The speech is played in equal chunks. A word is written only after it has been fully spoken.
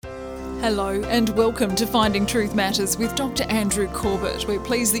Hello and welcome to Finding Truth Matters with Dr. Andrew Corbett. We're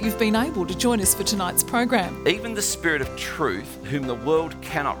pleased that you've been able to join us for tonight's program. Even the Spirit of truth, whom the world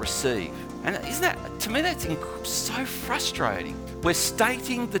cannot receive. And isn't that, to me, that's so frustrating. We're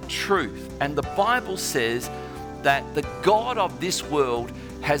stating the truth, and the Bible says that the God of this world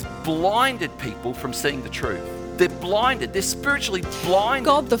has blinded people from seeing the truth. They're blinded. They're spiritually blinded.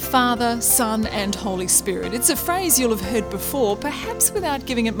 God the Father, Son and Holy Spirit. It's a phrase you'll have heard before, perhaps without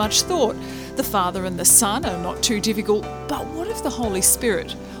giving it much thought. The Father and the Son are not too difficult, but what of the Holy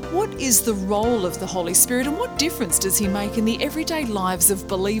Spirit? What is the role of the Holy Spirit and what difference does he make in the everyday lives of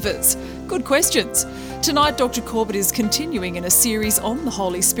believers? Good questions. Tonight, Dr. Corbett is continuing in a series on the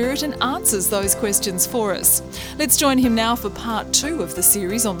Holy Spirit and answers those questions for us. Let's join him now for part 2 of the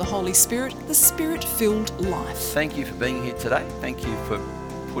series on the Holy Spirit, the Spirit-Filled Life. Thank you for being here today. Thank you for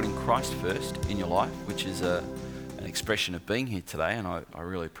putting Christ first in your life, which is an expression of being here today, and I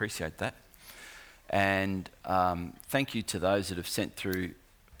really appreciate that. And thank you to those that have sent through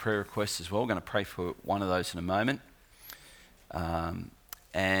prayer requests as well. We're going to pray for one of those in a moment.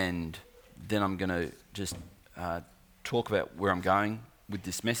 And then I'm going to just talk about where I'm going with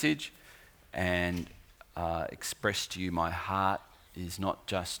this message and express to you my heart is not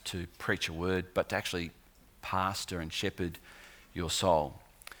just to preach a word, but to actually pastor and shepherd your soul.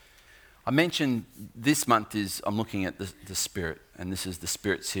 I mentioned this month I'm looking at the Spirit, and this is the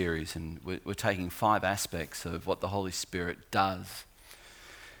Spirit series, and we're taking 5 aspects of what the Holy Spirit does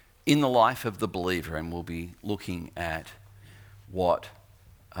in the life of the believer, and we'll be looking at what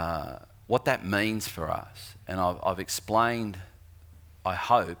that means for us. And I've explained, I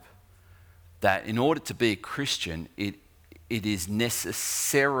hope, that in order to be a Christian, it is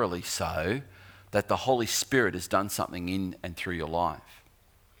necessarily so that the Holy Spirit has done something in and through your life.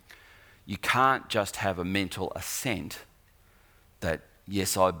 You can't just have a mental assent that,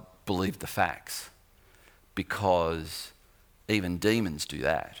 yes, I believe the facts, because even demons do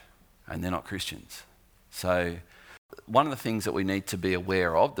that, and they're not Christians. So one of the things that we need to be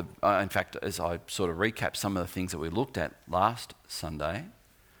aware of, in fact, as I sort of recap some of the things that we looked at last Sunday,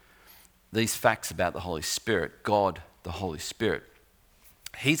 these facts about the Holy Spirit, God, the Holy Spirit,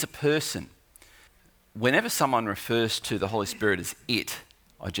 he's a person. Whenever someone refers to the Holy Spirit as it,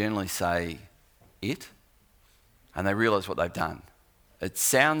 I generally say it, and they realise what they've done. It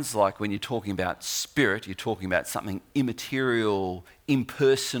sounds like when you're talking about spirit, you're talking about something immaterial,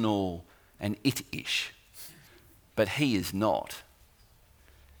 impersonal, and it-ish. But he is not.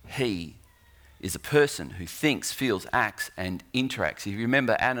 He is a person who thinks, feels, acts, and interacts. If you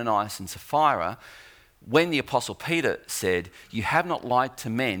remember Ananias and Sapphira, when the Apostle Peter said, "You have not lied to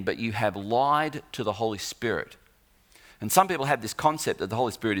men, but you have lied to the Holy Spirit." And some people have this concept that the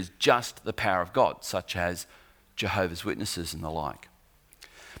Holy Spirit is just the power of God, such as Jehovah's Witnesses and the like.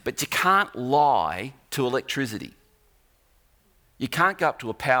 But you can't lie to electricity. You can't go up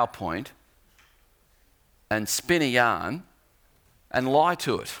to a PowerPoint and spin a yarn and lie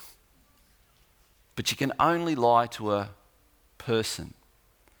to it. But you can only lie to a person.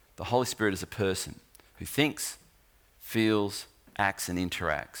 The Holy Spirit is a person who thinks, feels, acts and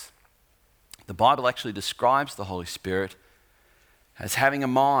interacts. The Bible actually describes the Holy Spirit as having a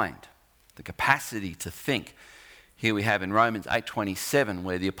mind, the capacity to think. Here we have in Romans 8:27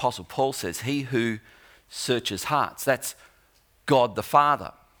 where the Apostle Paul says, "He who searches hearts," that's God the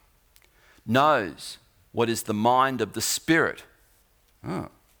Father, "knows what is the mind of the Spirit."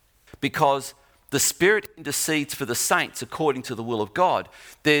 Because the Spirit intercedes for the saints according to the will of God.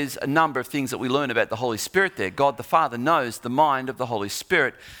 There's a number of things that we learn about the Holy Spirit there. God the Father knows the mind of the Holy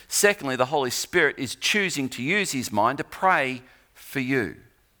Spirit. Secondly, the Holy Spirit is choosing to use his mind to pray for you.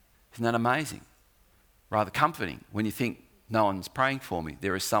 Isn't that amazing? Rather comforting when you think, no one's praying for me.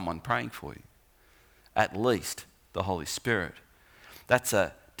 There is someone praying for you. At least the Holy Spirit. That's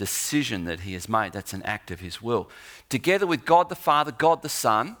a decision that he has made. That's an act of his will. Together with God the Father, God the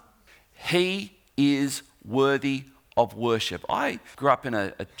Son, he is worthy of worship. I grew up in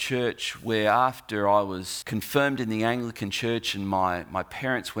a church where after I was confirmed in the Anglican Church and my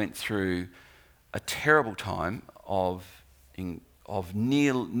parents went through a terrible time of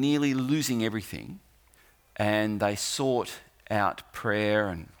nearly losing everything, and they sought out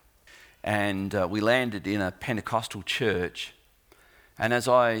prayer and we landed in a Pentecostal church. And as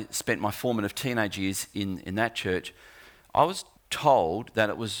I spent my formative teenage years in that church, I was told that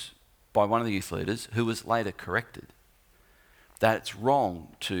it was by one of the youth leaders, who was later corrected, that it's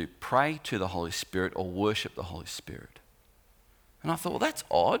wrong to pray to the Holy Spirit or worship the Holy Spirit. And I thought, well, that's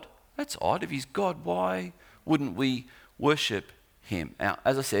odd. That's odd. If he's God, why wouldn't we worship him? Now,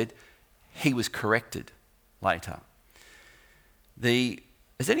 as I said, he was corrected later.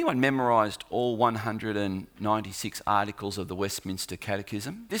 Has anyone memorised all 196 articles of the Westminster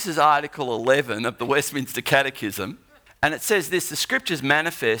Catechism? This is Article 11 of the Westminster Catechism. And it says this: the scriptures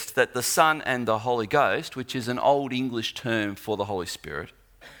manifest that the Son and the Holy Ghost, which is an old English term for the Holy Spirit,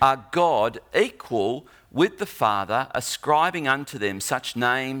 are God equal with the Father, ascribing unto them such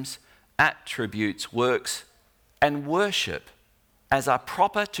names, attributes, works, and worship as are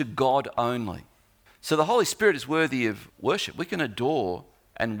proper to God only. So the Holy Spirit is worthy of worship. We can adore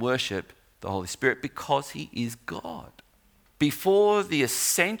and worship the Holy Spirit because he is God. Before the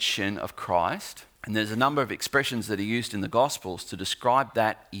ascension of Christ, and there's a number of expressions that are used in the Gospels to describe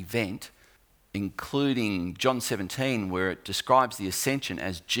that event, including John 17, where it describes the ascension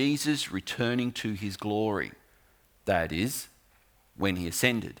as Jesus returning to his glory. That is, when he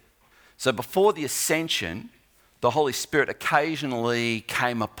ascended. So before the ascension, the Holy Spirit occasionally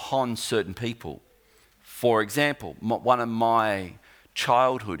came upon certain people. For example, one of my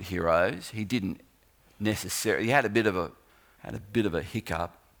childhood heroes, he had a bit of a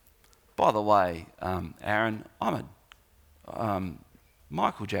hiccup. By the way, Aaron, I'm a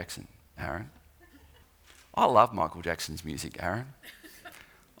Michael Jackson, Aaron. I love Michael Jackson's music, Aaron.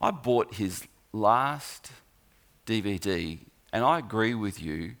 I bought his last DVD, and I agree with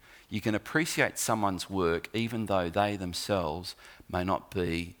you. You can appreciate someone's work even though they themselves may not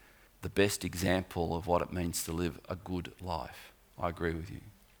be the best example of what it means to live a good life. I agree with you.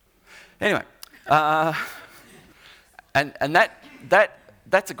 Anyway, and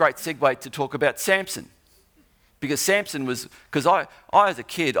that's a great segue to talk about Samson. Because Samson because I as a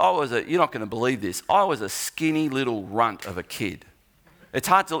kid, you're not going to believe this, I was a skinny little runt of a kid. It's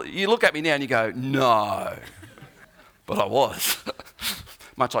hard you look at me now and you go, no. But I was,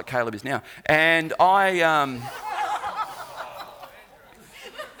 much like Caleb is now. And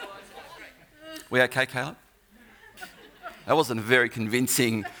we okay, Caleb? That wasn't a very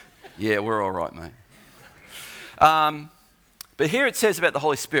convincing, yeah, we're all right, mate. But here it says about the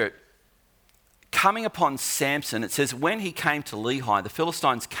Holy Spirit, coming upon Samson, it says, when he came to Lehi, the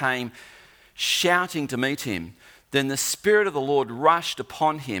Philistines came shouting to meet him. Then the Spirit of the Lord rushed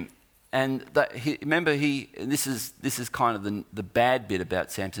upon him. And this is kind of the bad bit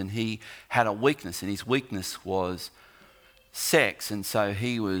about Samson. He had a weakness, and his weakness was sex. And so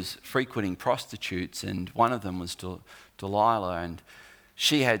he was frequenting prostitutes, and one of them was Delilah. And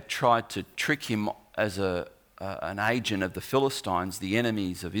she had tried to trick him as an agent of the Philistines, the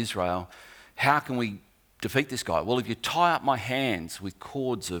enemies of Israel. How can we defeat this guy? Well, if you tie up my hands with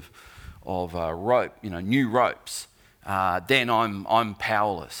cords of rope, new ropes, then I'm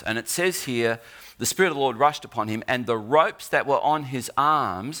powerless. And it says here, the Spirit of the Lord rushed upon him, and the ropes that were on his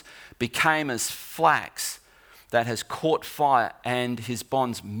arms became as flax that has caught fire, and his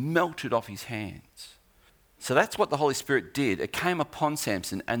bonds melted off his hands. So that's what the Holy Spirit did. It came upon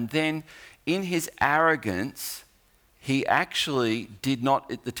Samson, and then in his arrogance, he actually did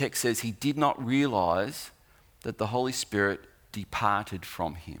not, the text says, he did not realize that the Holy Spirit departed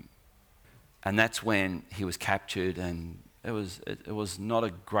from him. And that's when he was captured, and it was not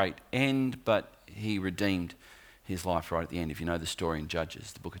a great end, but he redeemed his life right at the end, if you know the story in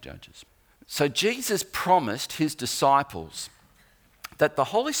Judges, the book of Judges. So Jesus promised his disciples that the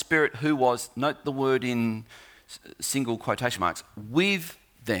Holy Spirit, who was, note the word in single quotation marks, with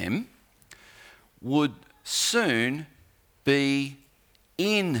them, would soon be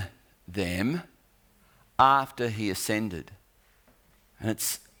in them after he ascended. And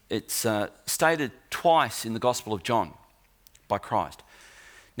it's stated twice in the Gospel of John by Christ.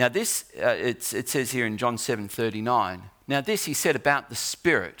 Now this, it says here in John 7:39, now this he said about the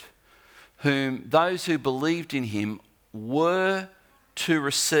Spirit, whom those who believed in him were to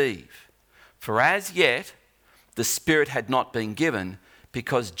receive. For as yet the Spirit had not been given,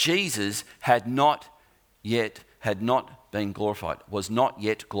 because Jesus had not been glorified, was not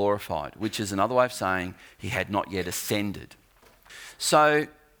yet glorified, which is another way of saying he had not yet ascended. So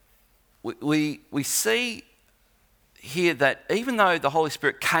we see here that even though the Holy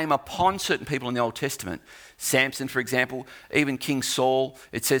Spirit came upon certain people in the Old Testament, Samson, for example, even King Saul,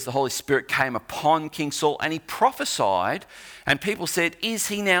 it says the Holy Spirit came upon King Saul and he prophesied, and people said, is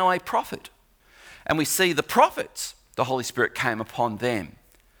he now a prophet? And we see the prophets, the Holy Spirit came upon them,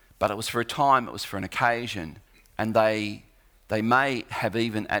 but it was for a time, it was for an occasion, and they may have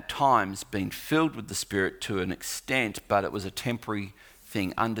even at times been filled with the Spirit to an extent, but it was a temporary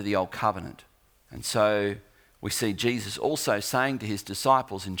thing under the old covenant. And so we see Jesus also saying to his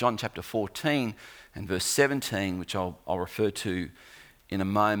disciples in John chapter 14 and verse 17, which I'll refer to in a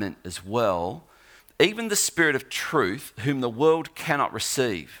moment as well, even the Spirit of truth, whom the world cannot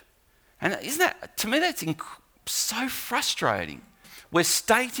receive. And isn't that, to me, that's so frustrating. We're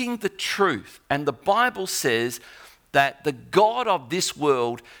stating the truth. And the Bible says that the God of this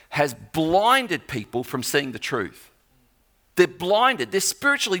world has blinded people from seeing the truth. They're blinded. They're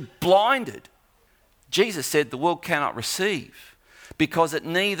spiritually blinded. Jesus said the world cannot receive because it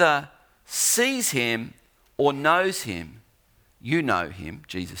neither sees him or knows him. You know him,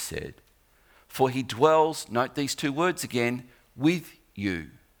 Jesus said, for he dwells, note these two words again, with you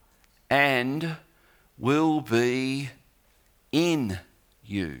and will be in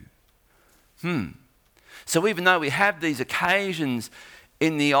you. So even though we have these occasions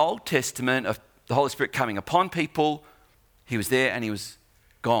in the Old Testament of the Holy Spirit coming upon people, he was there and he was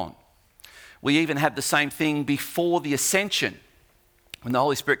gone. We even have the same thing before the ascension, when the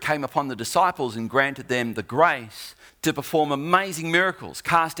Holy Spirit came upon the disciples and granted them the grace to perform amazing miracles,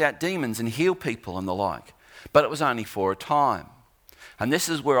 cast out demons and heal people and the like. But it was only for a time. And this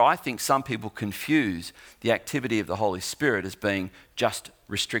is where I think some people confuse the activity of the Holy Spirit as being just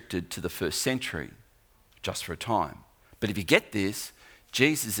restricted to the first century, just for a time. But if you get this,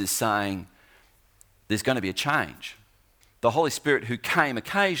 Jesus is saying there's going to be a change. The Holy Spirit who came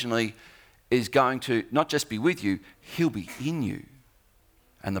occasionally is going to not just be with you, he'll be in you.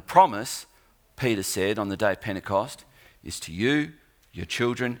 And the promise, Peter said on the day of Pentecost, is to you, your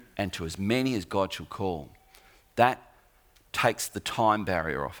children, and to as many as God shall call. That takes the time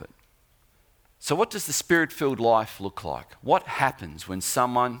barrier off it. So what does the Spirit-filled life look like? What happens when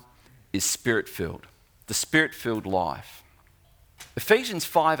someone is Spirit-filled? The Spirit-filled life. Ephesians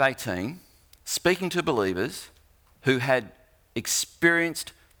 5:18, speaking to believers who had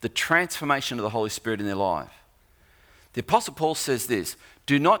experienced the transformation of the Holy Spirit in their life. The Apostle Paul says this,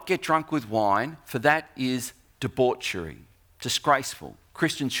 do not get drunk with wine, for that is debauchery, disgraceful.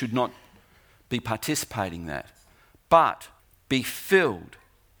 Christians should not be participating in that. But be filled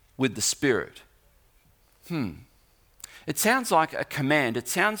with the Spirit. It sounds like a command. It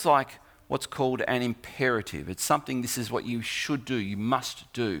sounds like what's called an imperative. It's something, this is what you should do, you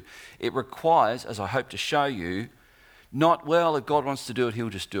must do. It requires, as I hope to show you, not, well, if God wants to do it, he'll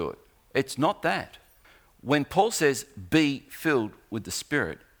just do it. It's not that. When Paul says, be filled with the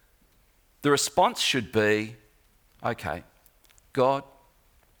Spirit, the response should be, okay, God,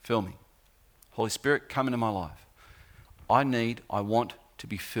 fill me. Holy Spirit, come into my life. I want to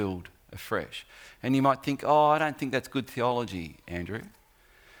be filled afresh. And you might think, oh, I don't think that's good theology, Andrew.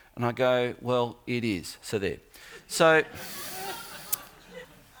 And I go, well, it is. So there. So,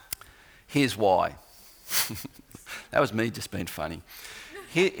 here's why. That was me just being funny.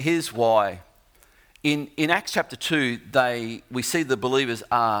 Here's why. In Acts chapter 2, we see the believers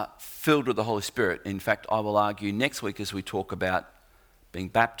are filled with the Holy Spirit. In fact, I will argue next week as we talk about being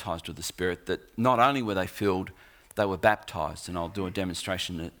baptised with the Spirit that not only were they filled, they were baptised. And I'll do a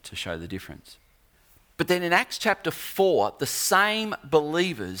demonstration to show the difference. But then in Acts chapter 4, the same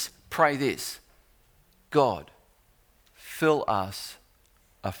believers pray this, God, fill us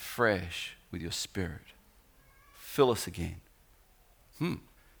afresh with your Spirit. Fill us again.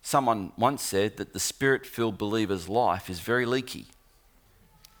 Someone once said that the Spirit-filled believer's life is very leaky.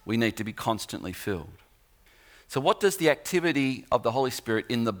 We need to be constantly filled. So what does the activity of the Holy Spirit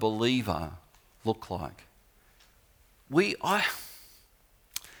in the believer look like?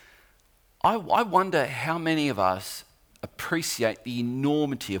 I wonder how many of us appreciate the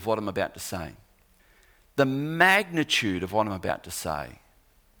enormity of what I'm about to say, the magnitude of what I'm about to say,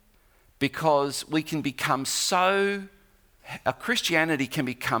 because we can become our Christianity can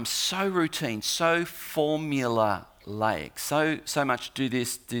become so routine, so formulaic, so much do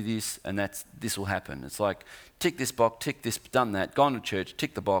this, and this will happen. It's like, tick this box, tick this, done that, gone to church,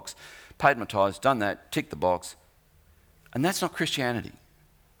 tick the box, paid my tithes, done that, tick the box. And that's not Christianity.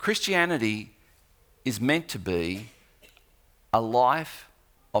 Christianity is meant to be a life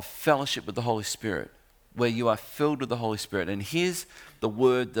of fellowship with the Holy Spirit, where you are filled with the Holy Spirit. And here's the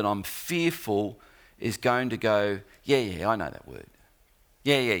word that I'm fearful is going to go, yeah, I know that word.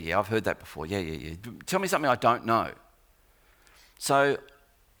 Yeah, I've heard that before. Yeah. Tell me something I don't know. So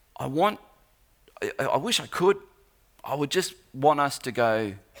I wish I could. I would just want us to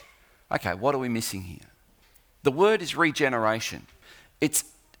go, okay, what are we missing here? The word is regeneration. It's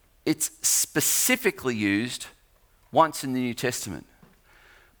specifically used once in the New Testament,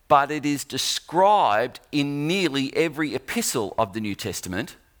 but it is described in nearly every epistle of the New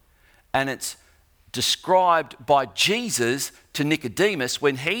Testament, and it's described by Jesus to Nicodemus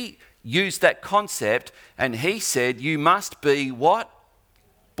when he used that concept and he said, you must be what?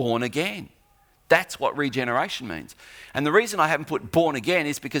 Born again. That's what regeneration means. And the reason I haven't put born again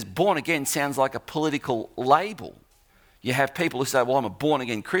is because born again sounds like a political label. You have people who say, well, I'm a born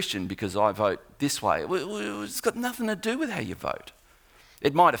again Christian because I vote this way. Well, it's got nothing to do with how you vote.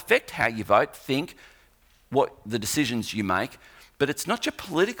 It might affect how you vote, think, what the decisions you make, but it's not your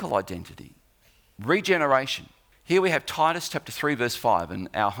political identity. Regeneration. Here we have Titus chapter 3 verse 5, and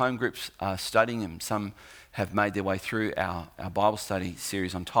our home groups are studying them. Some have made their way through our Bible study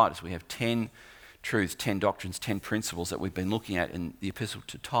series on Titus. We have 10 truths, 10 doctrines, 10 principles that we've been looking at in the epistle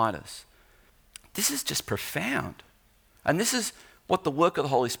to Titus. This is just profound. And this is what the work of the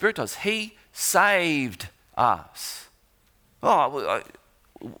Holy Spirit does. He saved us.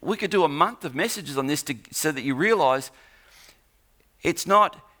 We could do a month of messages on this so that you realise it's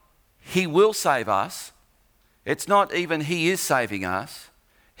not He will save us. It's not even He is saving us.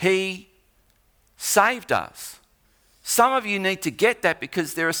 He saved us. Some of you need to get that,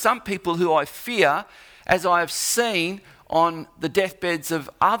 because there are some people who I fear, as I have seen on the deathbeds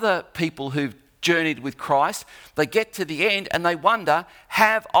of other people who've journeyed with Christ, they get to the end and they wonder,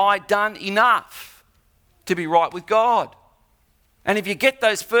 have I done enough to be right with God? And if you get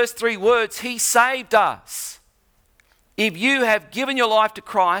those first 3 words, He saved us. If you have given your life to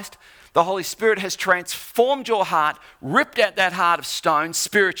Christ, the Holy Spirit has transformed your heart, ripped out that heart of stone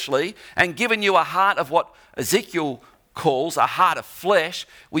spiritually, and given you a heart of what Ezekiel calls a heart of flesh,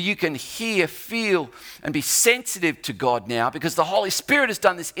 where you can hear, feel, and be sensitive to God now, because the Holy Spirit has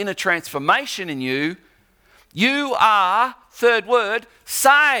done this inner transformation in you. You are, third word,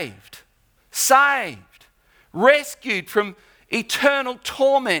 saved. Saved. Rescued from eternal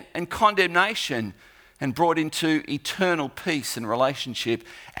torment and condemnation, and brought into eternal peace and relationship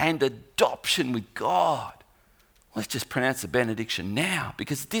and adoption with God. Let's just pronounce the benediction now,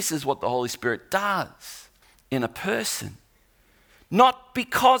 because this is what the Holy Spirit does in a person. Not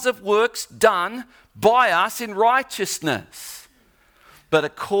because of works done by us in righteousness, but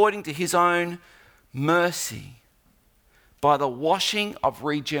according to His own mercy, by the washing of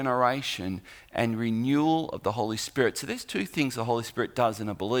regeneration and renewal of the Holy Spirit. So there's 2 things the Holy Spirit does in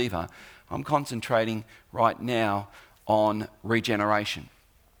a believer. I'm concentrating right now on regeneration.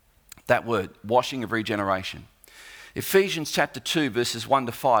 That word, washing of regeneration. Ephesians chapter 2 verses 1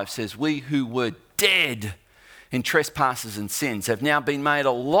 to 5 says, we who were dead in trespasses and sins have now been made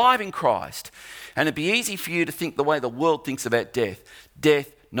alive in Christ. And it'd be easy for you to think the way the world thinks about death.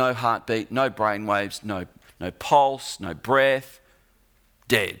 Death, no heartbeat, no brain waves, no pulse, no breath,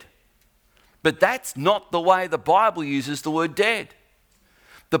 dead. But that's not the way the Bible uses the word dead.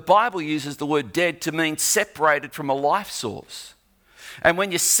 The Bible uses the word dead to mean separated from a life source. And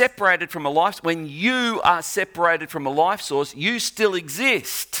when you're separated from when you are separated from a life source, you still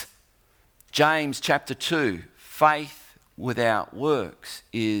exist. James chapter 2, faith without works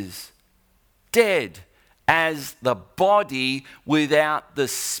is dead, as the body without the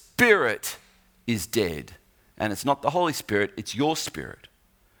Spirit is dead. And it's not the Holy Spirit, it's your spirit.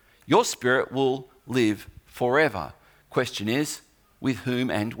 Your spirit will live forever. Question is, with whom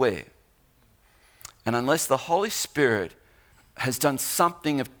and where? And unless the Holy Spirit has done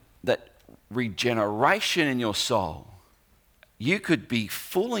something of that regeneration in your soul, you could be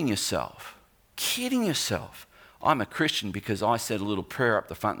fooling yourself, kidding yourself. I'm a Christian because I said a little prayer up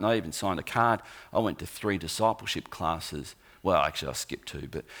the front and I even signed a card. I went to 3 discipleship classes. Well, actually I skipped 2,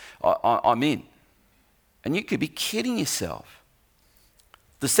 but I'm in. And you could be kidding yourself.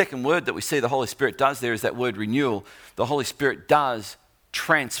 The second word that we see the Holy Spirit does there is that word renewal. The Holy Spirit does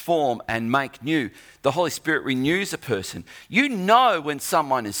transform and make new. The Holy Spirit renews a person. You know when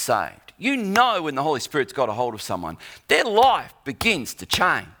someone is saved. You know when the Holy Spirit's got a hold of someone. Their life begins to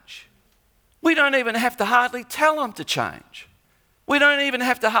change. We don't even have to hardly tell them to change. We don't even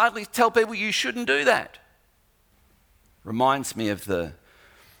have to hardly tell people you shouldn't do that. Reminds me of the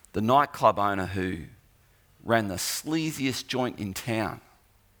nightclub owner who ran the sleaziest joint in town.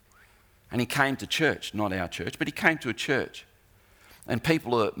 And he came to church, not our church, but he came to a church. And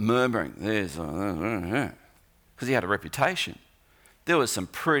people are murmuring, because he had a reputation. There was some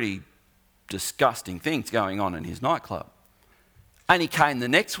pretty disgusting things going on in his nightclub. And he came the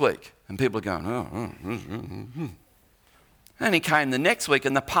next week, and people are going, And he came the next week,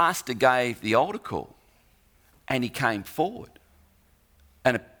 and the pastor gave the altar call. And he came forward.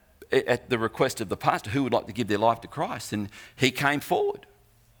 And at the request of the pastor, who would like to give their life to Christ, and he came forward.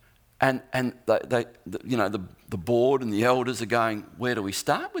 And the board and the elders are going, where do we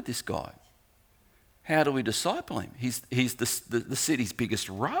start with this guy? How do we disciple him? He's the city's biggest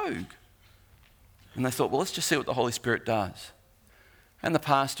rogue. And they thought, well, let's just see what the Holy Spirit does. And the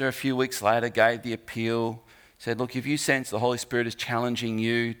pastor, a few weeks later, gave the appeal, said, look, if you sense the Holy Spirit is challenging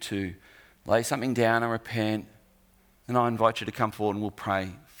you to lay something down and repent, then I invite you to come forward and we'll pray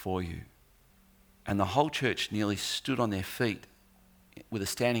for you. And the whole church nearly stood on their feet with a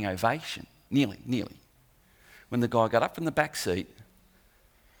standing ovation, nearly, when the guy got up from the back seat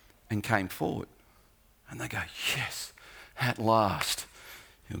and came forward. And they go, yes, at last.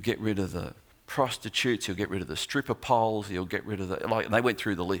 He'll get rid of the prostitutes, he'll get rid of the stripper poles, he'll get rid of they went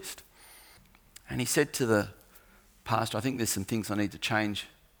through the list. And he said to the pastor, I think there's some things I need to change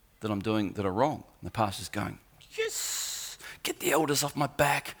that I'm doing that are wrong. And the pastor's going, yes, get the elders off my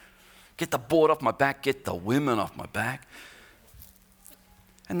back, get the board off my back, get the women off my back.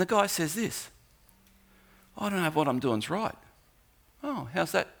 And the guy says this, I don't know if what I'm doing's right. Oh,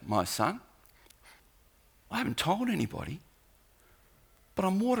 how's that, my son? I haven't told anybody, but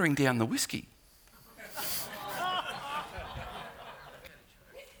I'm watering down the whiskey.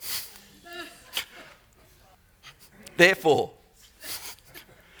 Therefore,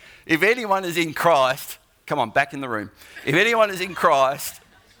 if anyone is in Christ, come on, back in the room. If anyone is in Christ,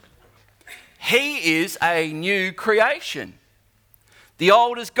 he is a new creation. The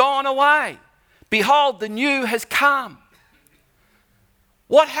old has gone away. Behold, the new has come.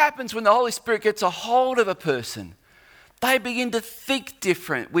 What happens when the Holy Spirit gets a hold of a person? They begin to think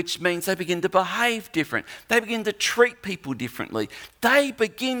different, which means they begin to behave different. They begin to treat people differently. They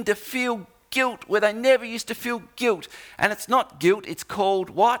begin to feel guilt where they never used to feel guilt. And it's not guilt, it's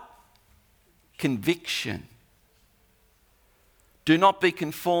called what? Conviction. Do not be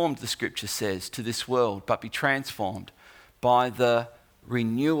conformed, the scripture says, to this world, but be transformed by the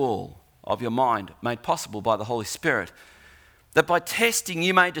renewal of your mind, made possible by the Holy Spirit, that by testing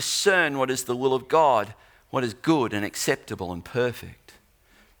you may discern what is the will of God, what is good and acceptable and perfect.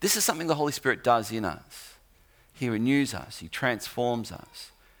 This is something the Holy Spirit does in us. He renews us, he transforms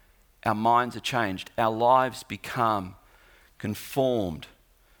us. Our minds are changed. Our lives become conformed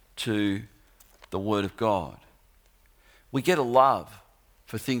to the Word of God. We get a love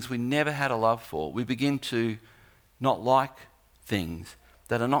for things we never had a love for. We begin to not like things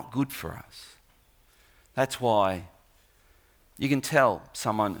that are not good for us. That's why you can tell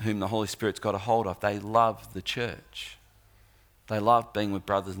someone whom the Holy Spirit's got a hold of, they love the church. They love being with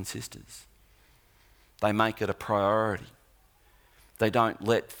brothers and sisters. They make it a priority. They don't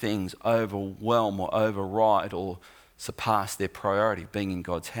let things overwhelm or override or surpass their priority. Being in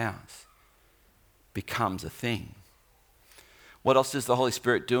God's house becomes a thing. What else does the Holy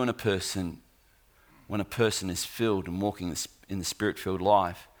Spirit do in a person when a person is filled and walking in the Spirit-filled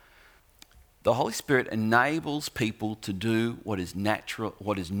life? The Holy Spirit enables people to do what is natural,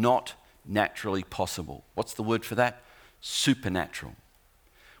 what is not naturally possible. What's the word for that? Supernatural.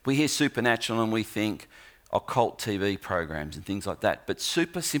 We hear supernatural and we think occult TV programs and things like that. But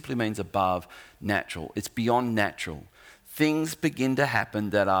super simply means above natural. It's beyond natural. Things begin to happen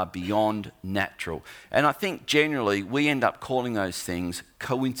that are beyond natural. And I think generally we end up calling those things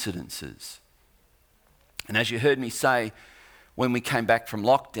coincidences. And as you heard me say when we came back from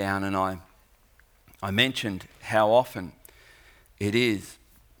lockdown, and I mentioned how often it is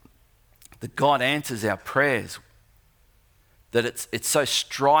that God answers our prayers, that it's so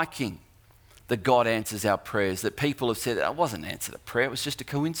striking that God answers our prayers, that people have said, it wasn't answered a prayer, it was just a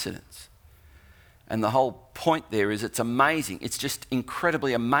coincidence. And the whole point there is it's amazing. It's just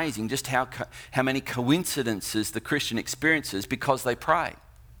incredibly amazing just how many coincidences the Christian experiences because they pray.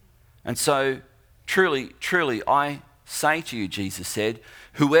 And so truly, truly, I say to you, Jesus said,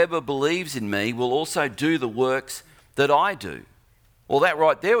 whoever believes in me will also do the works that I do. Well, that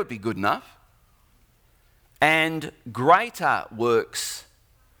right there would be good enough. And greater works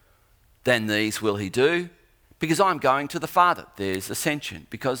than these will he do, because I'm going to the Father. There's ascension.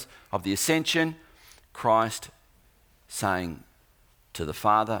 Because of the ascension, Christ saying to the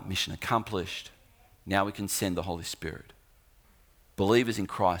Father, mission accomplished. Now we can send the Holy Spirit. Believers in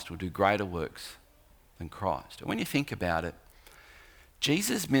Christ will do greater works than Christ. And when you think about it,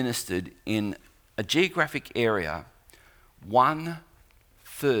 Jesus ministered in a geographic area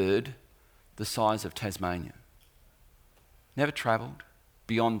 1/3 the size of Tasmania. Never travelled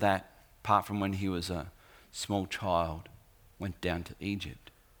beyond that, apart from when he was a small child, went down to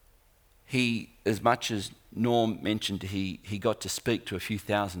Egypt. He, as much as Norm mentioned, he got to speak to a few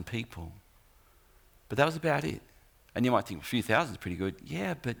thousand people. But that was about it. And you might think, a few thousand is pretty good.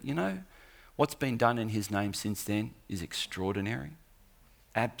 Yeah, but you know, what's been done in his name since then is extraordinary.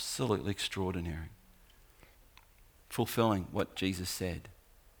 Absolutely extraordinary. Fulfilling what Jesus said.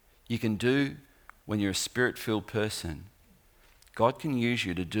 You can do, when you're a Spirit-filled person, God can use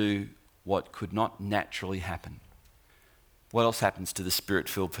you to do what could not naturally happen. What else happens to the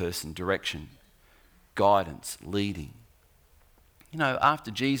Spirit-filled person? Direction, guidance, leading. You know,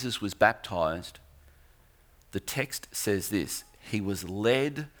 after Jesus was baptized, the text says this, he was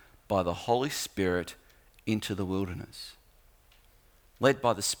led by the Holy Spirit into the wilderness. Led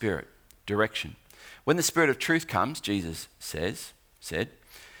by the Spirit, direction. When the Spirit of truth comes, Jesus said,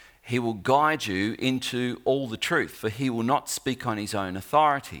 He will guide you into all the truth, for he will not speak on his own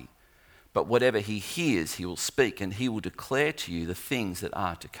authority, but whatever he hears, he will speak, and he will declare to you the things that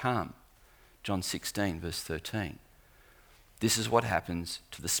are to come. John 16, verse 13. This is what happens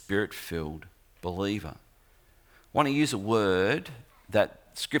to the Spirit-filled believer. I want to use a word that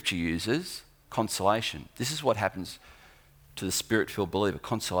Scripture uses, consolation. This is what happens to the Spirit-filled believer,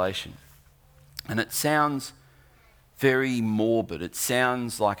 consolation. And it sounds very morbid. It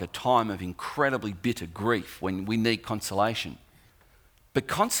sounds like a time of incredibly bitter grief when we need consolation. But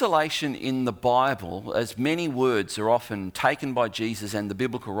consolation in the Bible, as many words are often taken by Jesus and the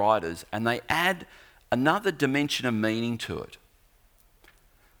biblical writers, and they add another dimension of meaning to it.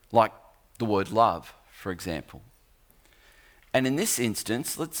 Like the word love, for example. And in this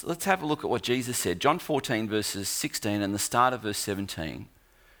instance, let's have a look at what Jesus said. John 14, verses 16 and the start of verse 17.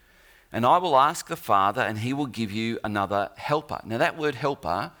 And I will ask the Father, and he will give you another helper. Now that word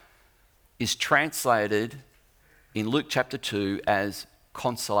helper is translated in Luke chapter 2 as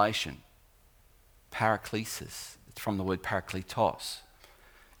consolation. Paraklesis. It's from the word parakletos.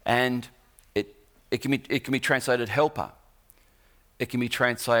 And it can be translated helper. It can be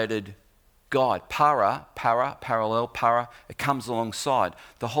translated guide. Parallel. It comes alongside.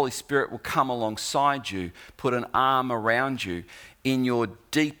 The Holy Spirit will come alongside you, put an arm around you in your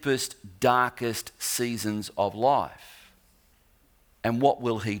deepest, darkest seasons of life. And what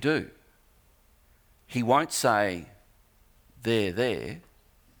will he do? He won't say, there.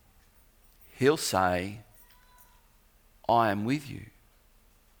 He'll say, I am with you.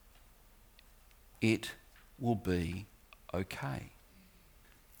 It will be okay.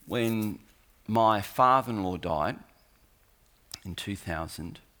 When my father-in-law died in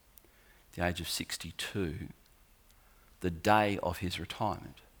 2000, at the age of 62, the day of his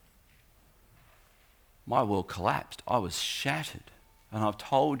retirement, my world collapsed. I was shattered. And I've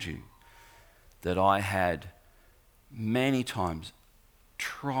told you that I had many times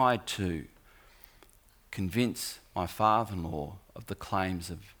tried to convince my father-in-law of the claims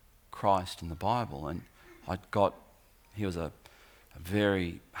of Christ in the Bible. And he was a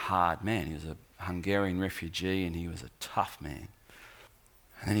very hard man. He was a Hungarian refugee and he was a tough man.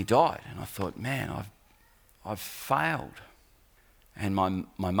 And then he died. And I thought, man, I've failed. And my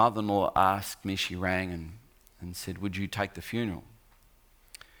mother-in-law asked me, she rang and said, would you take the funeral?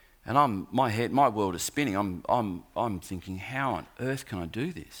 And my world is spinning. I'm thinking, how on earth can I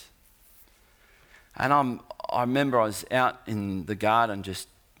do this? And I remember I was out in the garden just,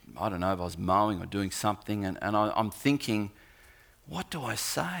 I don't know if I was mowing or doing something, and I'm thinking, what do I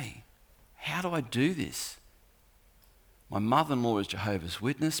say? How do I do this? My mother-in-law is Jehovah's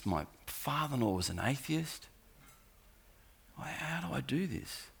Witness. My father-in-law was an atheist. How do I do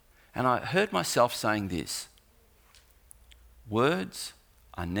this? And I heard myself saying this: words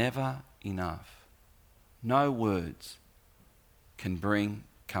are never enough. No words can bring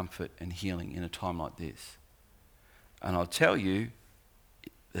comfort and healing in a time like this. And I'll tell you,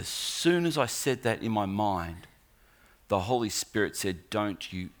 as soon as I said that in my mind, the Holy Spirit said,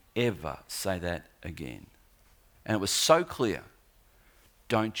 don't you ever say that again. And it was so clear,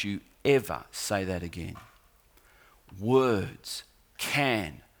 don't you ever say that again. Words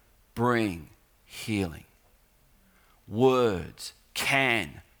can bring healing. Words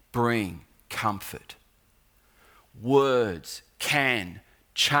can bring comfort. Words can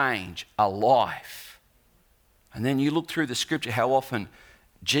change a life. And then you look through the scripture how often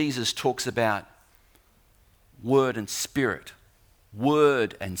Jesus talks about word and spirit.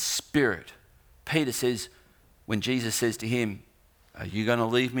 Word and spirit. Peter says, when Jesus says to him, are you going to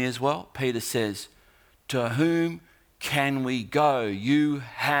leave me as well? Peter says, to whom can we go? You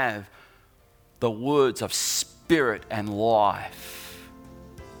have the words of spirit and life.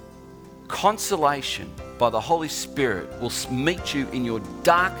 Consolation by the Holy Spirit will meet you in your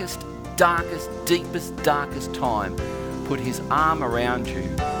darkest, deepest, darkest time. Put his arm around you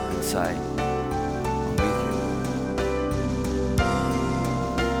and say, I'm with you.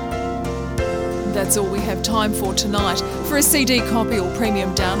 That's all we have time for tonight. For a CD copy or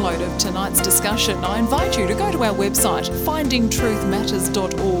premium download of tonight's discussion, I invite you to go to our website,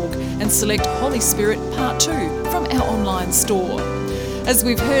 findingtruthmatters.org, and select Holy Spirit Part 2 from our online store. As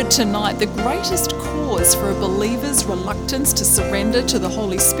we've heard tonight, the greatest cause for a believer's reluctance to surrender to the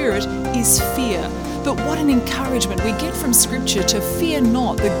Holy Spirit is fear. But what an encouragement we get from Scripture to fear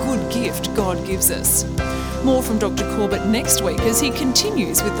not the good gift God gives us. More from Dr. Corbett next week as he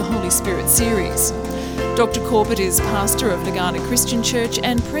continues with the Holy Spirit series. Dr. Corbett is pastor of Nagana Christian Church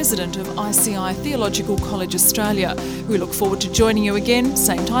and president of ICI Theological College Australia. We look forward to joining you again,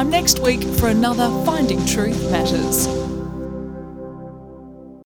 same time next week, for another Finding Truth Matters.